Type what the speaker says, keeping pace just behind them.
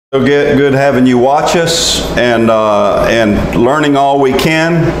So good having you watch us and learning all we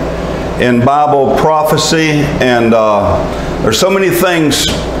can in Bible prophecy, and there's so many things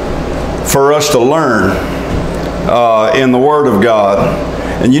for us to learn in the Word of God.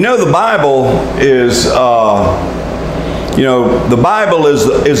 And you know, the Bible is the Bible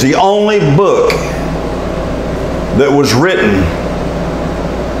is the only book that was written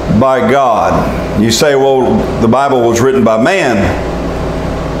by God. You say, well, the Bible was written by man.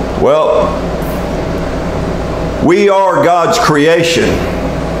 Well, we are God's creation.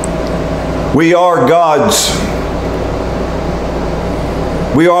 We are God's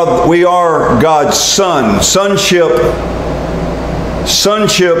son. Sonship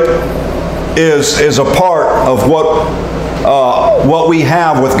is a part of what we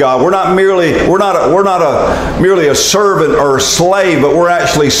have with God. We're not merely a servant or a slave, but we're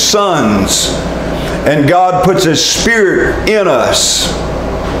actually sons. And God puts His Spirit in us.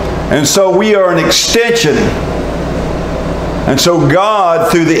 And so we are an extension. And so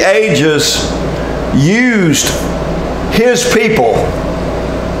God, through the ages, used His people.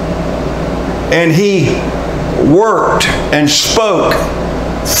 And He worked and spoke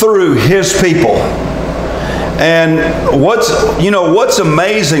through His people. And what's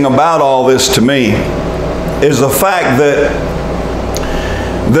amazing about all this to me is the fact that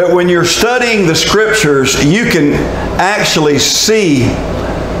when you're studying the Scriptures, you can actually see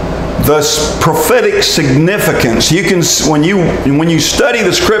the prophetic significance. You can, when you study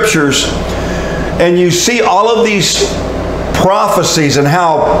the Scriptures and you see all of these prophecies and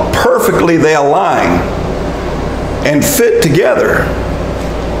how perfectly they align and fit together.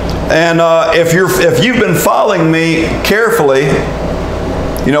 And if you've been following me carefully,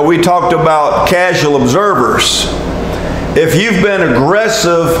 you know, we talked about casual observers. If you've been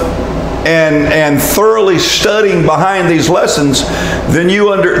aggressive and thoroughly studying behind these lessons, then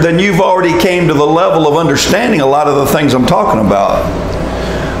you've already came to the level of understanding a lot of the things I'm talking about.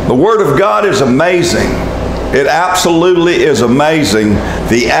 The Word of God is amazing. It absolutely is amazing,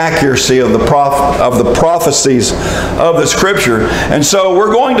 the accuracy of the prophecies of the Scripture. And so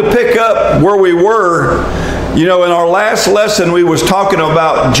we're going to pick up where we were. You know, in our last lesson, we was talking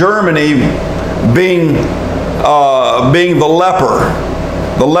about Germany being the leopard.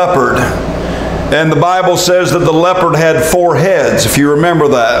 And the Bible says that the leopard had 4 heads, if you remember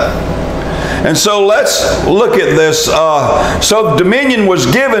that. And so let's look at this. So dominion was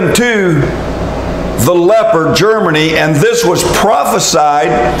given to the leopard, Germany, and this was prophesied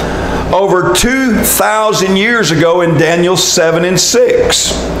over 2,000 years ago in Daniel 7 and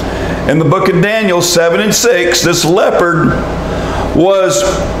 6. In the book of Daniel 7 and 6, this leopard was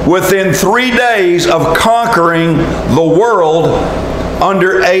within 3 days of conquering the world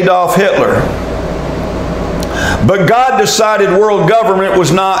under Adolf Hitler. But God decided world government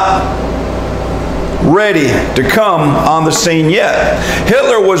was not ready to come on the scene yet.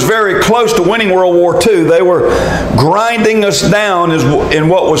 Hitler was very close to winning World War II. They were grinding us down in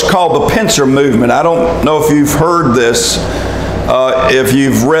what was called the pincer movement. I don't know if you've heard this, if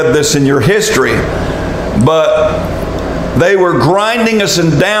you've read this in your history, but they were grinding us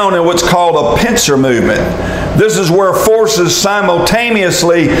down in what's called a pincer movement. This is where forces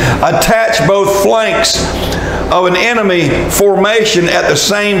simultaneously attach both flanks of an enemy formation at the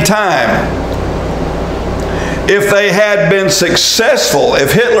same time. If they had been successful,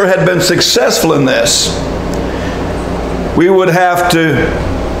 if Hitler had been successful in this, we would have to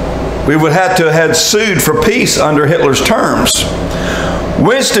have had sued for peace under Hitler's terms.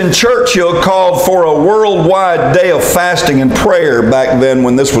 Winston Churchill called for a worldwide day of fasting and prayer back then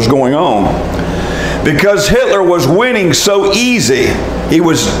when this was going on. Because Hitler was winning so easy, he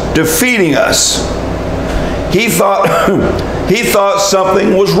was defeating us. He thought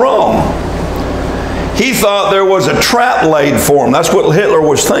something was wrong. He thought there was a trap laid for him. That's what Hitler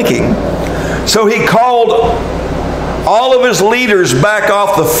was thinking. So he called all of his leaders back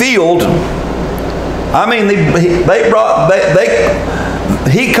off the field. I mean,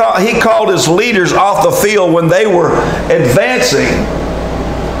 he called his leaders off the field when they were advancing,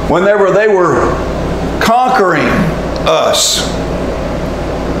 when they were conquering us.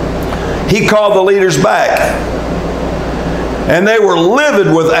 He called the leaders back. And they were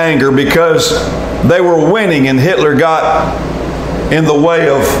livid with anger because they were winning and Hitler got in the way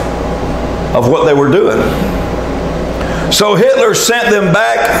of what they were doing. So Hitler sent them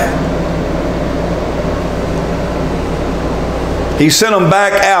back. He sent them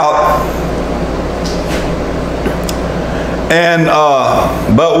back out. And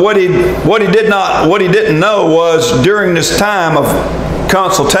but what he didn't know was during this time of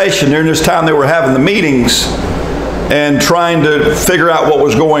consultation, during this time they were having the meetings, and trying to figure out what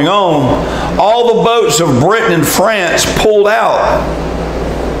was going on, all the boats of Britain and France pulled out.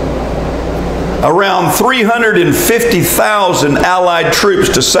 Around 350,000 Allied troops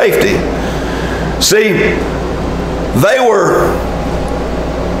to safety. See, they were,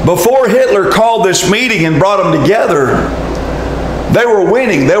 before Hitler called this meeting and brought them together, they were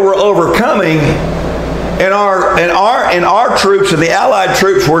winning, they were overcoming, and our troops and the Allied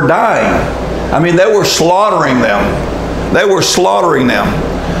troops were dying. I mean, they were slaughtering them. They were slaughtering them.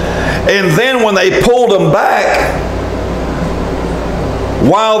 And then when they pulled them back,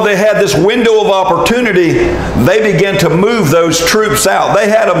 while they had this window of opportunity, they began to move those troops out. They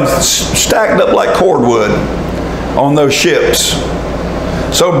had them stacked up like cordwood on those ships.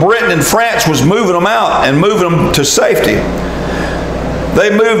 So Britain and France was moving them out and moving them to safety.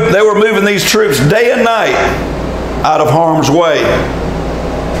 They were moving these troops day and night out of harm's way.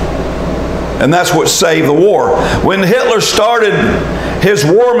 And that's what saved the war. When Hitler started his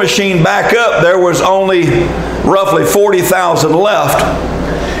war machine back up, there was only roughly 40,000 left.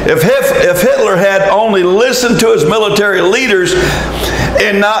 If Hitler had only listened to his military leaders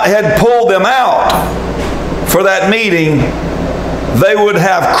and not had pulled them out for that meeting, they would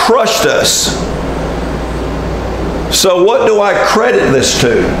have crushed us. So what do I credit this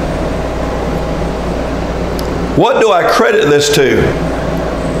to? What do I credit this to?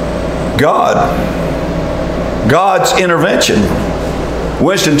 God. God's intervention.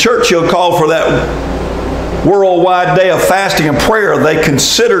 Winston Churchill called for that worldwide day of fasting and prayer. They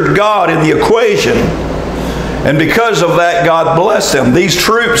considered God in the equation. And because of that, God blessed them. These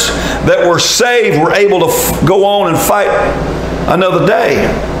troops that were saved were able to go on and fight another day.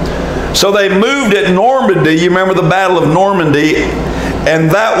 So they moved at Normandy. You remember the Battle of Normandy? And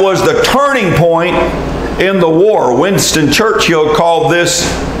that was the turning point in the war. Winston Churchill called this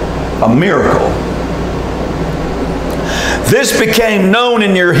a miracle. This became known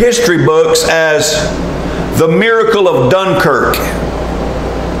in your history books as the miracle of Dunkirk.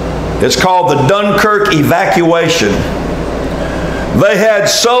 It's called the Dunkirk evacuation. They had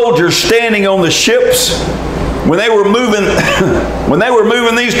soldiers standing on the ships. When they were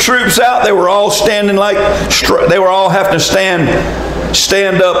moving, these troops out, they were all standing like, they were all having to stand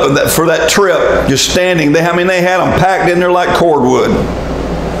up for that trip, just standing. They had them packed in there like cordwood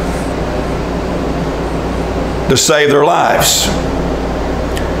to save their lives.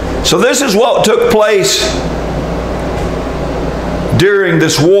 So this is what took place during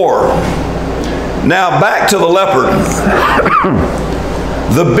this war. Now back to the leopard.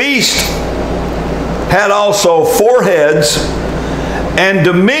 The beast had also 4 heads, and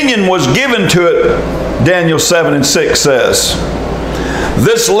dominion was given to it, Daniel 7:6 says.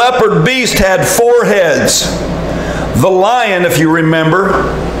 This leopard beast had 4 heads. The lion, if you remember,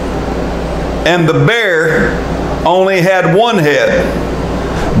 and the bear only had 1 head.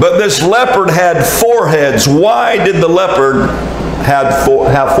 But this leopard had 4 heads. Why did the leopard have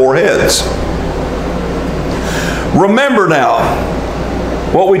 4 heads? Remember now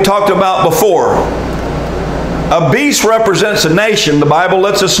what we talked about before. A beast represents a nation. The Bible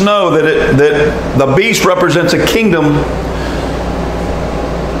lets us know that the beast represents a kingdom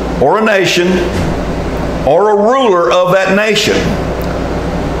or a nation or a ruler of that nation.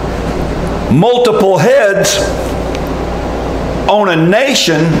 Multiple heads on a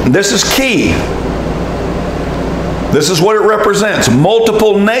nation, this is key. This is what it represents.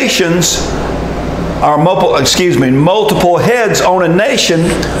 Multiple nations, or multiple heads on a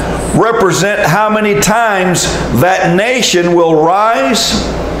nation represent how many times that nation will rise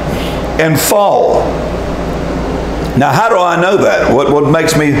and fall. Now, how do I know that? What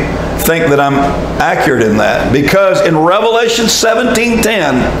makes me think that I'm accurate in that? Because in Revelation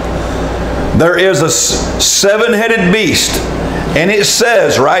 17:10, there is a 7-headed beast, and it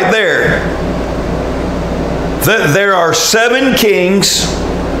says right there that there are 7 kings,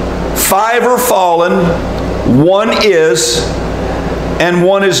 5 are fallen, 1 is, and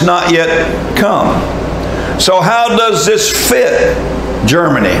 1 is not yet come. So how does this fit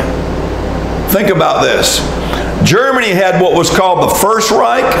Germany? Think about this. Germany had what was called the First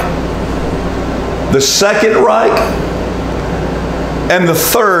Reich, the Second Reich, and the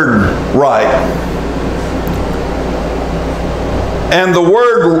Third Reich. And the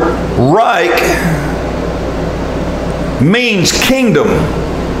word Reich means kingdom.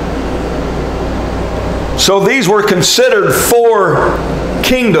 So these were considered 4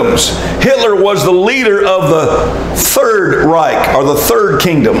 kingdoms. Hitler was the leader of the Third Reich, or the Third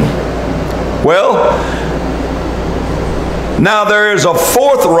Kingdom. Well, now there is a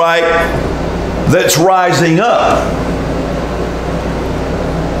 4th Reich that's rising up.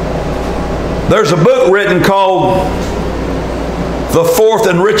 There's a book written called the fourth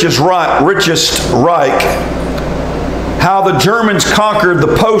and richest Reich, how the Germans conquered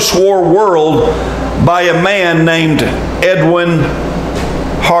the post-war world by a man named Edwin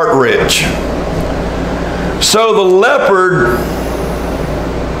Hartridge. So the leopard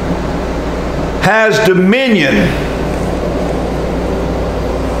has dominion.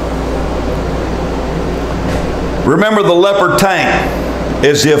 Remember, the Leopard tank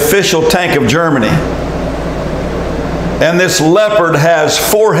is the official tank of Germany. And this leopard has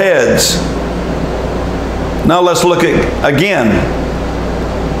 4 heads. Now let's look again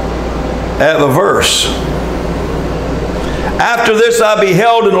at the verse. After this I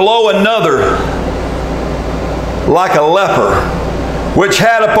beheld, and lo, another like a leopard, which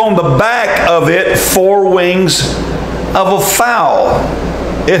had upon the back of it 4 wings of a fowl.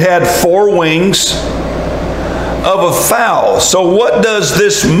 It had 4 wings of a fowl. So what does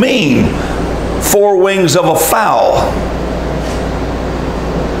this mean, 4 wings of a fowl?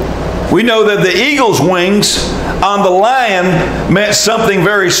 We know that the eagle's wings on the lion meant something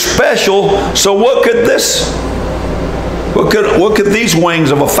very special. So what could these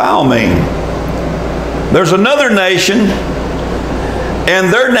wings of a fowl mean? There's another nation,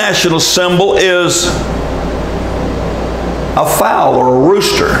 and their national symbol is a fowl or a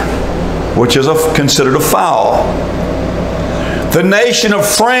rooster, which is considered a fowl. The nation of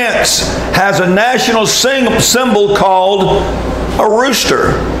France has a national symbol called a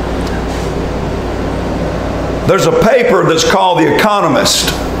rooster. There's a paper that's called The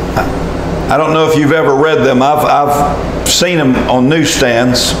Economist. I don't know if you've ever read them. I've seen them on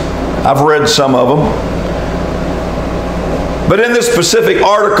newsstands. I've read some of them. But in this specific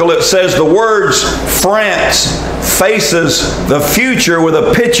article, it says the words France faces the future with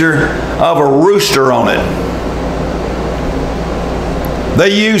a picture of a rooster on it.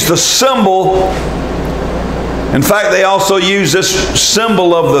 They use the symbol. In fact, they also use this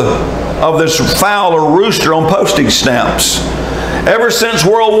symbol of this fowl or rooster on postage stamps. Ever since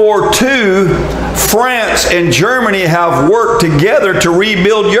World War II, France and Germany have worked together to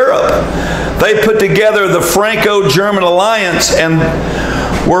rebuild Europe. They put together the Franco-German alliance and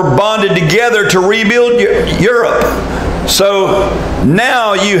were bonded together to rebuild Europe. So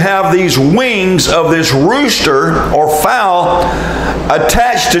now you have these wings of this rooster or fowl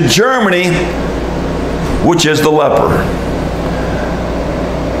attached to Germany, which is the leopard.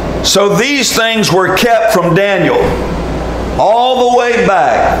 So these things were kept from Daniel all the way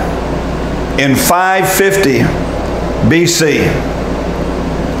back in 550 BC.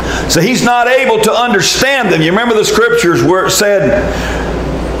 So he's not able to understand them. You remember the scriptures where it said,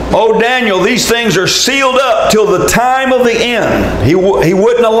 "Oh Daniel, these things are sealed up till the time of the end." He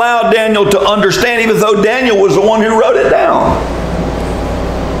wouldn't allow Daniel to understand, even though Daniel was the one who wrote it down.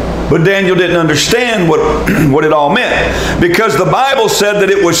 But Daniel didn't understand what it all meant, because the Bible said that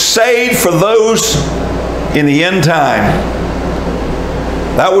it was saved for those in the end time.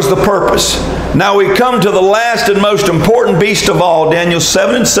 That was the purpose. Now we come to the last and most important beast of all. Daniel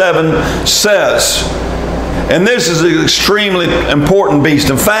 7:7 says, and this is an extremely important beast.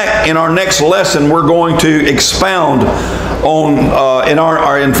 In fact, in our next lesson, we're going to expound on,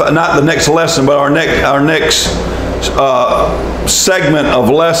 not the next lesson, but our next segment of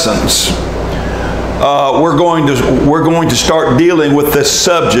lessons. We're going to start dealing with this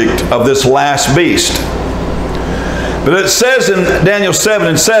subject of this last beast. But it says in Daniel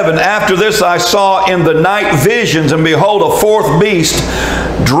 7:7, "After this I saw in the night visions, and behold, a 4th beast,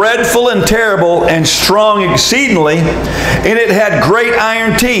 dreadful and terrible and strong exceedingly, and it had great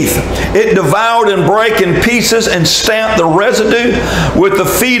iron teeth. It devoured and brake in pieces and stamped the residue with the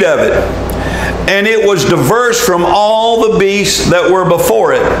feet of it. And it was diverse from all the beasts that were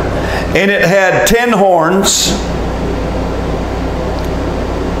before it. And it had 10 horns."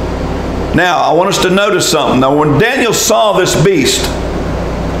 Now, I want us to notice something. Now, when Daniel saw this beast,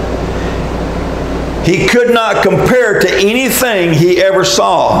 he could not compare it to anything he ever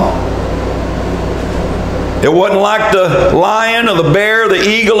saw. It wasn't like the lion or the bear, the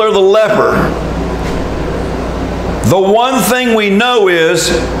eagle or the leopard. The one thing we know is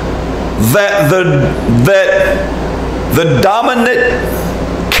that the dominant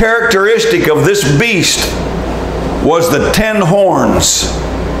characteristic of this beast was the 10 horns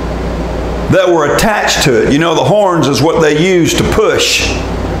that were attached to it. You know, the horns is what they use to push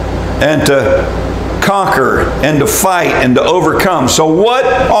and to conquer and to fight and to overcome. So what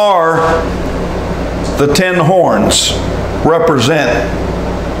are the 10 horns represent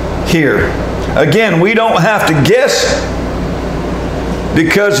here? Again, we don't have to guess,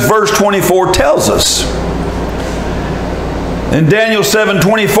 because verse 24 tells us. In Daniel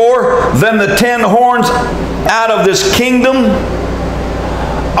 7:24, "Then the 10 horns out of this kingdom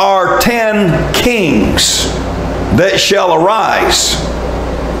are 10 kings that shall arise.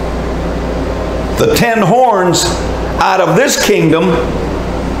 The 10 horns out of this kingdom,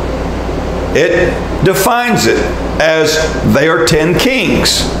 it defines it as they are 10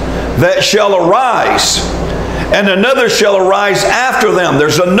 kings that shall arise. And another shall arise after them.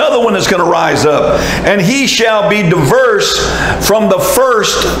 There's another one that's going to rise up. And he shall be diverse from the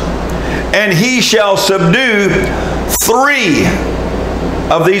first, and he shall subdue 3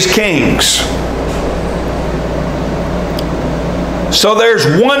 of these kings. So there's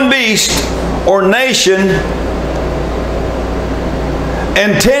one beast or nation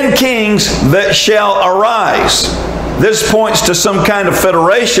and 10 kings that shall arise. This points to some kind of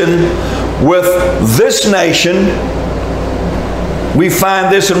federation with this nation. We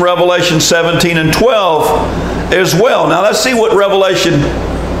find this in Revelation 17 and 12 as well. Now let's see what Revelation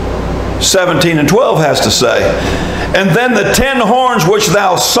 17 and 12 has to say. And then the 10 horns which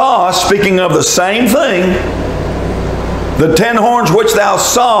thou sawest, speaking of the same thing, the 10 horns which thou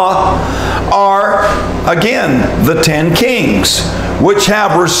saw are, again, the 10 kings, which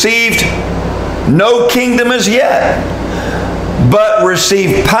have received no kingdom as yet, but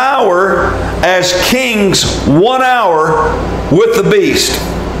receive power as kings 1 hour with the beast.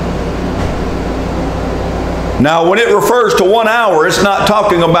 Now, when it refers to 1 hour, it's not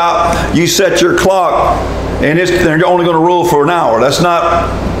talking about you set your clock and they're only going to rule for an hour. That's not,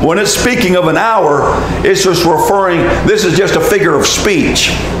 when it's speaking of an hour, it's just referring, this is just a figure of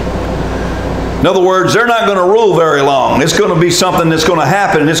speech. In other words, they're not going to rule very long. It's going to be something that's going to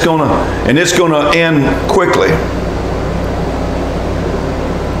happen, and it's going to end quickly.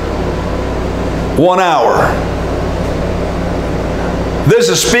 1 hour. This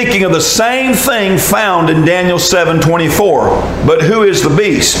is speaking of the same thing found in Daniel 7:24. But who is the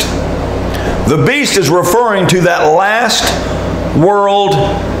beast? The beast is referring to that last world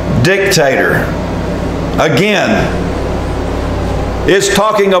dictator. Again, it's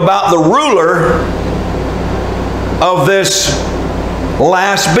talking about the ruler of this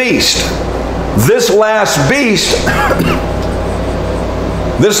last beast. This last beast,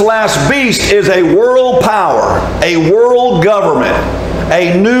 this last beast is a world power, a world government,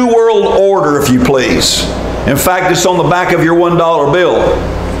 a new world order, if you please. In fact, it's on the back of your $1 bill.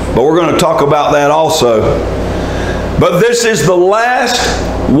 But we're going to talk about that also. But this is the last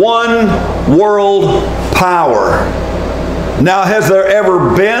one world power. Now, has there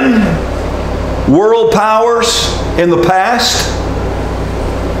ever been world powers in the past?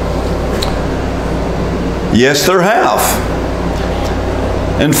 Yes, there have.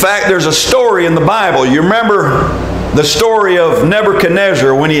 In fact, there's a story in the Bible. You remember the story of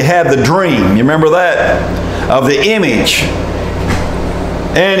Nebuchadnezzar when he had the dream. You remember that? Of the image.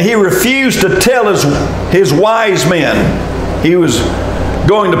 And he refused to tell his wise men. He was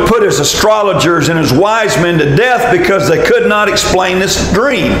going to put his astrologers and his wise men to death because they could not explain this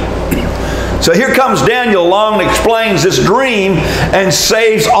dream. So here comes Daniel along and explains this dream and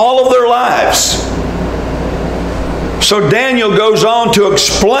saves all of their lives. So Daniel goes on to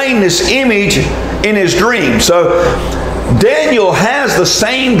explain this image in his dream. So Daniel has the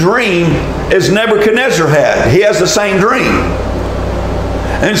same dream as Nebuchadnezzar had. He has the same dream.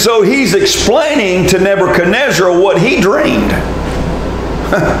 And so he's explaining to Nebuchadnezzar what he dreamed.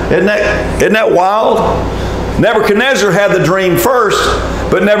 Isn't that wild? Nebuchadnezzar had the dream first,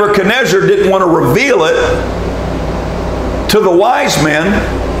 but Nebuchadnezzar didn't want to reveal it to the wise men,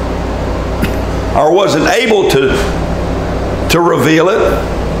 or wasn't able to reveal it.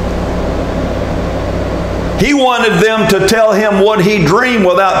 He wanted them to tell him what he dreamed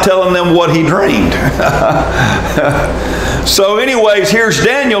without telling them what he dreamed. So anyways, here's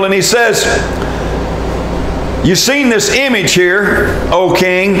Daniel, and he says, you've seen this image here, O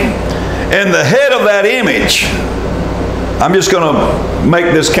king, and the head of that image, I'm just going to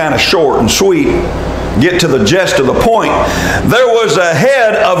make this kind of short and sweet, get to the gist of the point. There was a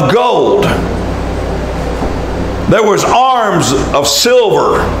head of gold. There was arms of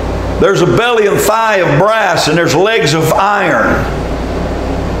silver. There's a belly and thigh of brass, and there's legs of iron.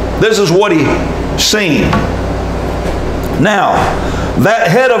 This is what he seen. Now, that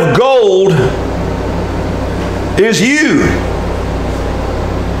head of gold is you.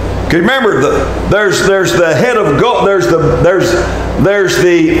 Because remember, there's the head of gold. There's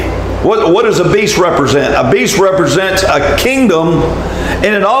the what does a beast represent? A beast represents a kingdom,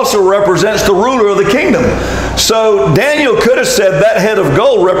 and it also represents the ruler of the kingdom. So Daniel could have said that head of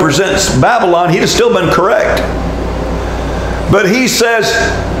gold represents Babylon. He'd have still been correct. But he says,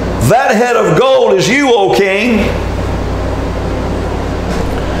 that head of gold is you, O king.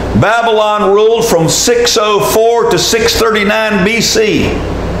 Babylon ruled from 604 to 639 BC.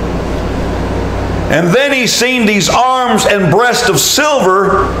 And then he seen these arms and breast of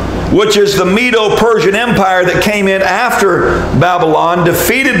silver, which is the Medo-Persian Empire that came in after Babylon,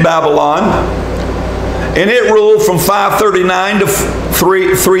 defeated Babylon, and it ruled from 539 to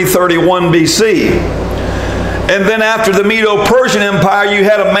 331 BC. And then after the Medo-Persian Empire, you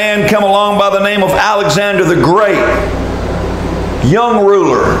had a man come along by the name of Alexander the Great, young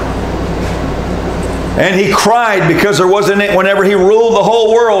ruler. And he cried because there wasn't, whenever he ruled the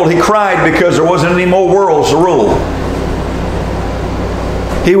whole world, he cried because there wasn't any more worlds to rule.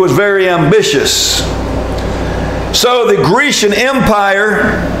 He was very ambitious. So the Grecian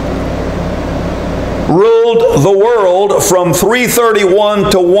Empire ruled the world from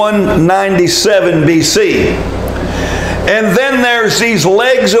 331 to 197 BC. And then there's these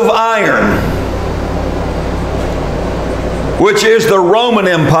legs of iron, which is the Roman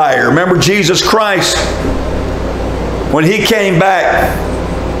Empire. Remember, Jesus Christ, when he came back,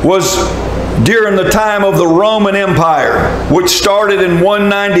 was during the time of the Roman Empire, which started in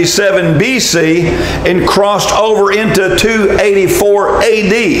 197 BC and crossed over into 284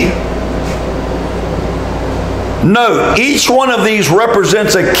 AD. Note, each one of these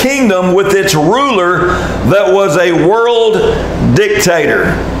represents a kingdom with its ruler that was a world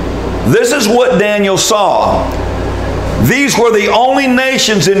dictator. This is what Daniel saw. These were the only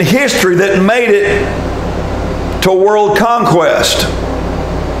nations in history that made it to world conquest.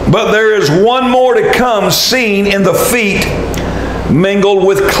 But there is one more to come, seen in the feet mingled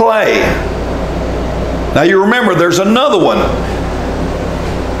with clay. Now you remember, there's another one.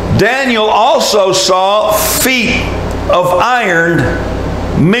 Daniel also saw feet of iron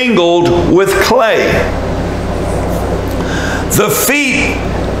mingled with clay. The feet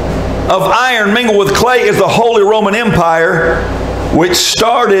of iron mingled with clay is the Holy Roman Empire, which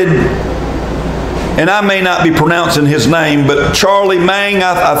started, and I may not be pronouncing his name, but Charlie Mang,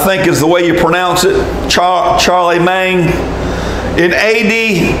 I think is the way you pronounce it, Charlie Mang, in AD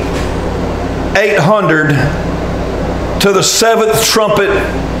 800 to the seventh trumpet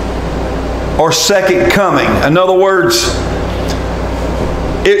or second coming. In other words,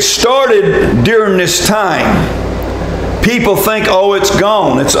 it started during this time. People think, oh, it's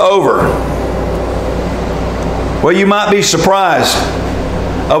gone, it's over. Well, you might be surprised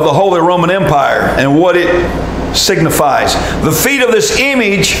of the Holy Roman Empire and what it signifies. The feet of this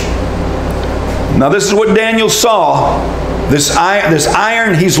image, now this is what Daniel saw. This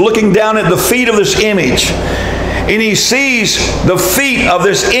iron, he's looking down at the feet of this image, and he sees the feet of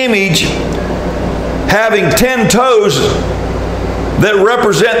this image having 10 toes that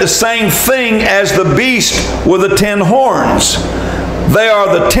represent the same thing as the beast with the 10 horns. They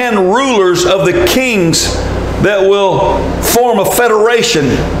are the 10 rulers of the kings that will form a federation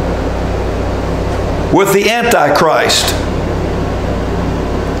with the Antichrist.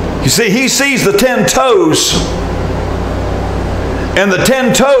 You see, he sees the 10 toes, and the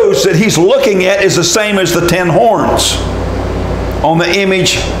 10 toes that he's looking at is the same as the 10 horns on the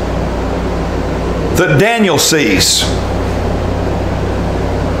image that Daniel sees.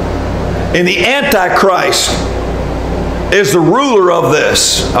 And the Antichrist is the ruler of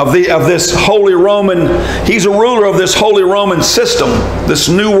this, of this Holy Roman, he's a ruler of this Holy Roman system, this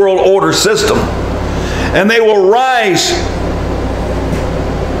New World Order system. And they will rise,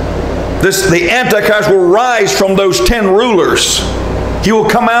 the Antichrist will rise from those 10 rulers. He will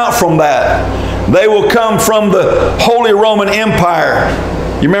come out from that. They will come from the Holy Roman Empire.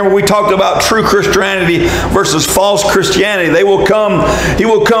 You remember we talked about true Christianity versus false Christianity. He will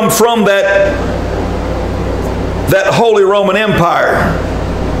come from that Holy Roman Empire.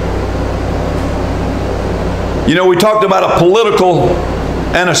 You know, we talked about a political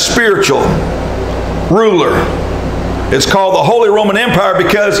and a spiritual ruler. It's called the Holy Roman Empire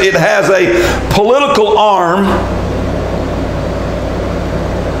because it has a political arm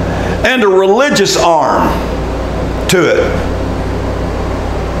and a religious arm to it.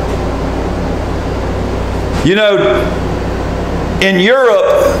 You know, in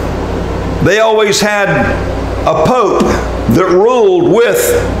Europe, they always had a pope that ruled with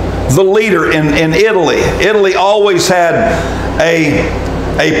the leader in Italy. Italy always had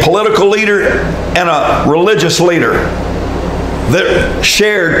a political leader and a religious leader that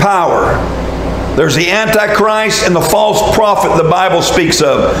shared power. There's the Antichrist and the false prophet the Bible speaks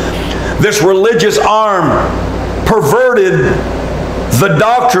of. This religious arm perverted the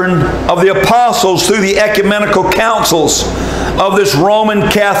doctrine of the apostles through the ecumenical councils of this Roman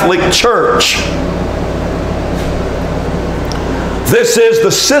Catholic Church. This is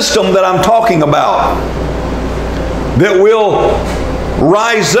the system that I'm talking about that will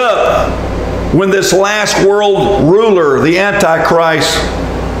rise up when this last world ruler, the Antichrist,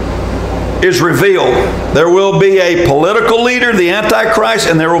 is revealed. There will be a political leader, the Antichrist,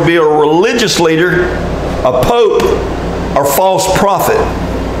 and there will be a religious leader, a pope, or false prophet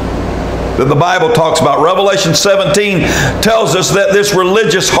that the Bible talks about. Revelation 17 tells us that this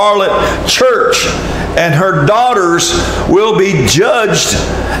religious harlot church and her daughters will be judged,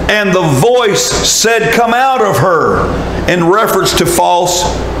 and the voice said, "Come out of her," in reference to false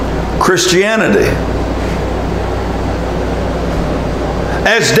Christianity.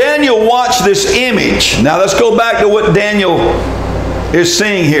 As Daniel watched this image, now let's go back to what Daniel is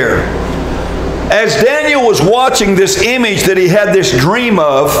seeing here. As Daniel was watching this image that he had this dream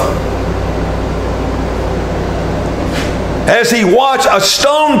of, as he watched, a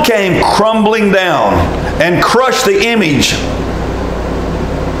stone came crumbling down and crushed the image.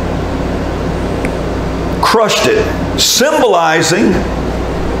 Crushed it, symbolizing,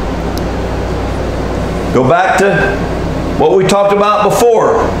 go back to what we talked about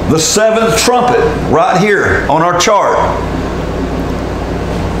before, the seventh trumpet, right here on our chart.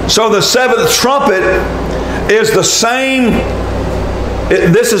 So the seventh trumpet is the same,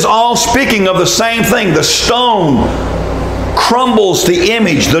 this is all speaking of the same thing. The stone crumbles the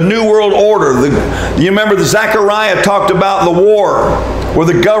image, the New World Order. You remember that Zechariah talked about the war where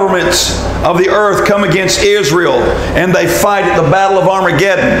the governments of the earth come against Israel and they fight at the Battle of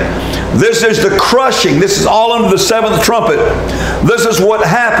Armageddon. This is the crushing. This is all under the seventh trumpet. This is what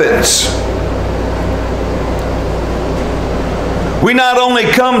happens. We not only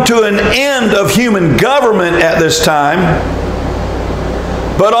come to an end of human government at this time,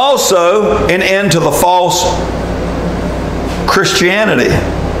 but also an end to the false Christianity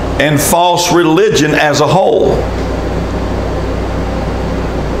and false religion as a whole.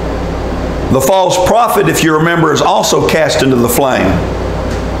 The false prophet, if you remember, is also cast into the flame.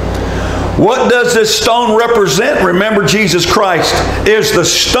 What does this stone represent? Remember, Jesus Christ is the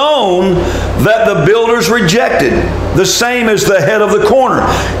stone that the builders rejected, the same as the head of the corner.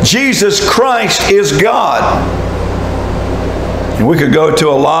 Jesus Christ is God. And we could go to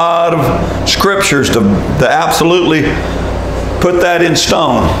a lot of scriptures to absolutely put that in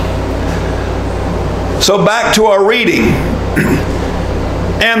stone. So back to our reading.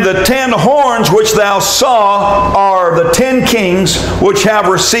 And the 10 horns which thou saw are the 10 kings which have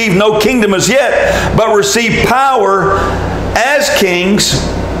received no kingdom as yet, but receive power as kings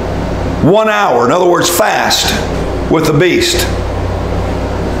 1 hour. In other words, fast with the beast.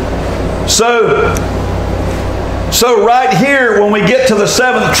 So right here, when we get to the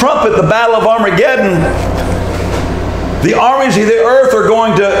seventh trumpet, the Battle of Armageddon, the armies of the earth are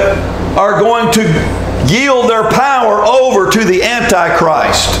going to yield their power over to the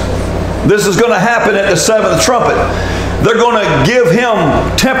Antichrist. This is going to happen at the seventh trumpet. They're going to give him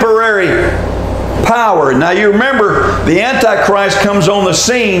temporary power. Now you remember, the Antichrist comes on the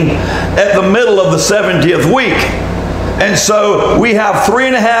scene at the middle of the 70th week. And so we have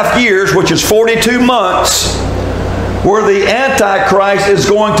 3.5 years, which is 42 months, where the Antichrist is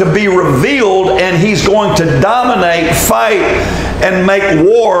going to be revealed, and he's going to dominate, fight, and make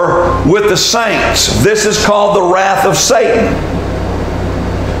war with the saints. This is called the wrath of Satan.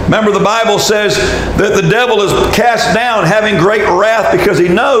 Remember, the Bible says that the devil is cast down having great wrath, because he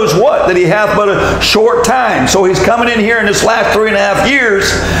knows what? That he hath but a short time. So he's coming in here in this last 3.5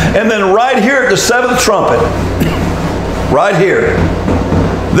 years, and then right here at the seventh trumpet, right here,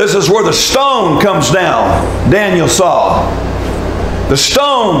 this is where the stone comes down, Daniel saw. The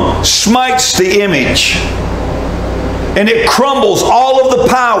stone smites the image, and it crumbles all of the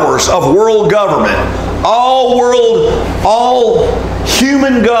powers of world government. All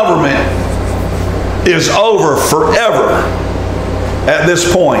human government is over forever at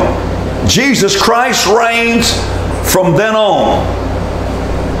this point. Jesus Christ reigns from then on.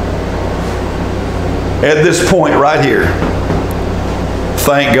 At this point right here.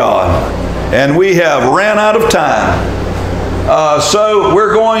 Thank God. And we have ran out of time. So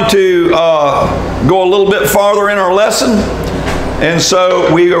we're going to go a little bit farther in our lesson. And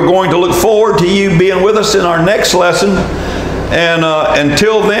so we are going to look forward to you being with us in our next lesson. And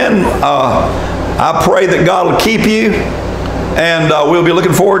until then, I pray that God will keep you. And we'll be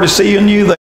looking forward to seeing you there.